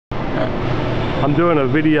I'm doing a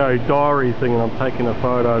video diary thing and I'm taking a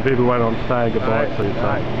photo of everyone I'm saying goodbye to. So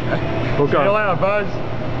we'll go. See you later, Buzz.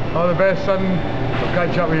 All the best, son. I'll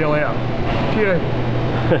catch up with you later. Cheers.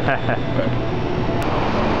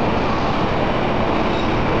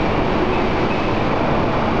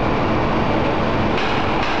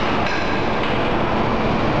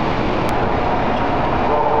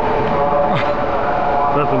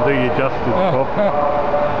 Doesn't do you justice, Bob.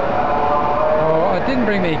 Oh, I didn't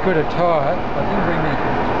bring me good attire. I didn't bring me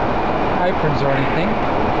aprons or anything.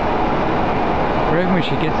 I reckon we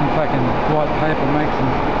should get some fucking white paper and make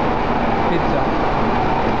some bids up.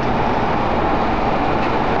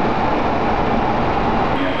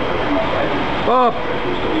 Bob!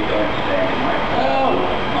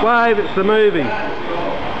 Wave, it's the movie.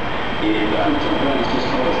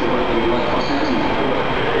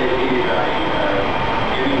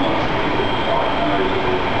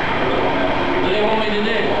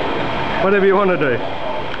 Whatever you want to do.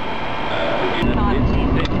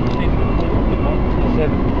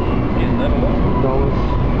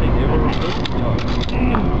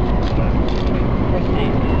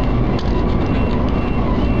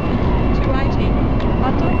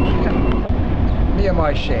 Me and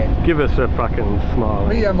my shed. Give us a fucking smile.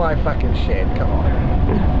 Me and my fucking shed, come on.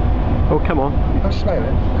 Oh, come on. I'm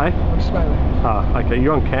smiling. Hey? I'm smiling. Ah, okay,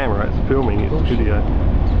 you're on camera, it's filming, it's video.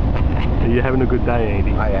 Are you having a good day,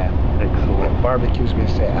 Andy? I am. Excellent. The barbecue's been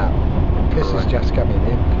set up. Chris is just coming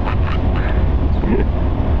in.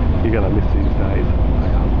 You're going to miss these days. I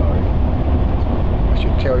am, Barry. I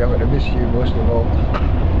should tell you I'm going to miss you most of all.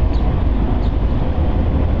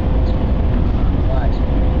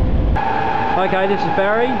 Okay, this is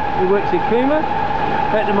Barry. He works at Kuma.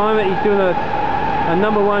 At the moment he's doing a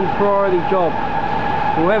 #1 priority job.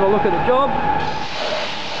 We'll have a look at the job.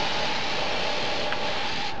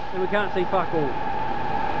 And we can't see fuck all.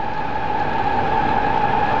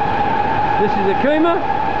 This is a Kuma.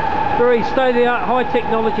 Very state-of-the-art, high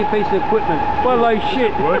technology piece of equipment. One of those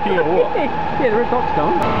shit. Working or what? Yeah, the red dot's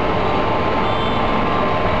gone.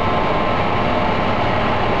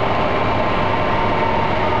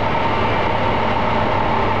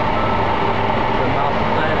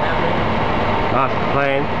 Master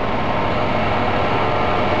plan.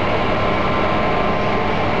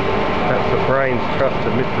 That's the brains trust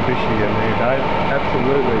of Mitsubishi in there, Dave.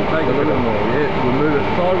 Absolutely. Take a look at more. Yeah, we'll move it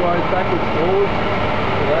sideways, backwards, forwards.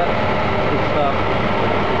 Look at that. Good stuff.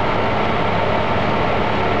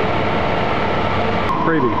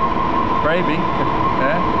 Freebie. Gravy.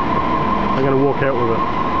 Yeah. I'm going to walk out with it.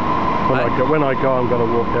 When I go, I'm going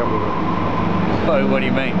to walk out with it. So, what do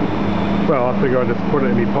you mean? Well, I figure I just put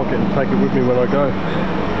it in my pocket and take it with me when I go.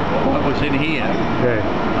 What was in here? Yeah.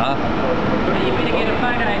 Huh? You better get a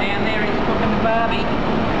photo down there, he's cooking the barbie.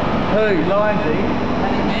 Who? Lindsay?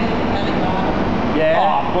 Yeah.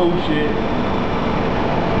 Oh, bullshit.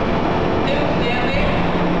 Phil's down there.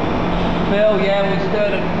 Phil, yeah, we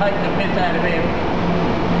started to take the piss out of him.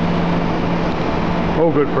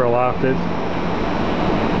 All good for a laugh, Des.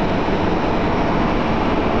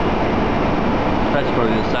 That's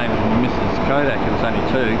probably the same as Mrs. Kodak, it was only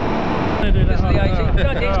 2. This is the 18th. Go,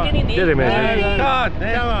 Des, get in there. Get him in. God,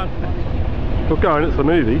 come on. Well, go on, it's a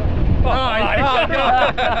movie. Oh, God.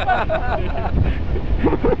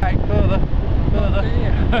 Further.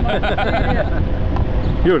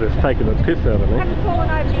 You're just taking the piss out of me. Haven't fallen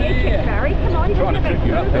over the edge, Barry. Come on, Trying to trip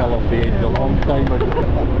you up, fell off the edge a long time ago.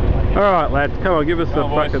 Alright, lads, come on, give us a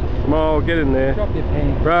fucking smile. Get in there. Drop your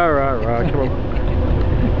pants. Rah, rah, rah, come on.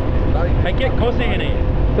 Hey, get Cossie in here.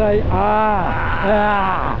 Say,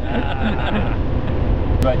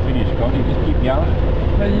 Great finish, Connie. Just keep yelling.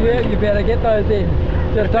 You better get those in.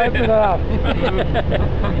 Just open it up.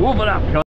 Whoop it up, Connie.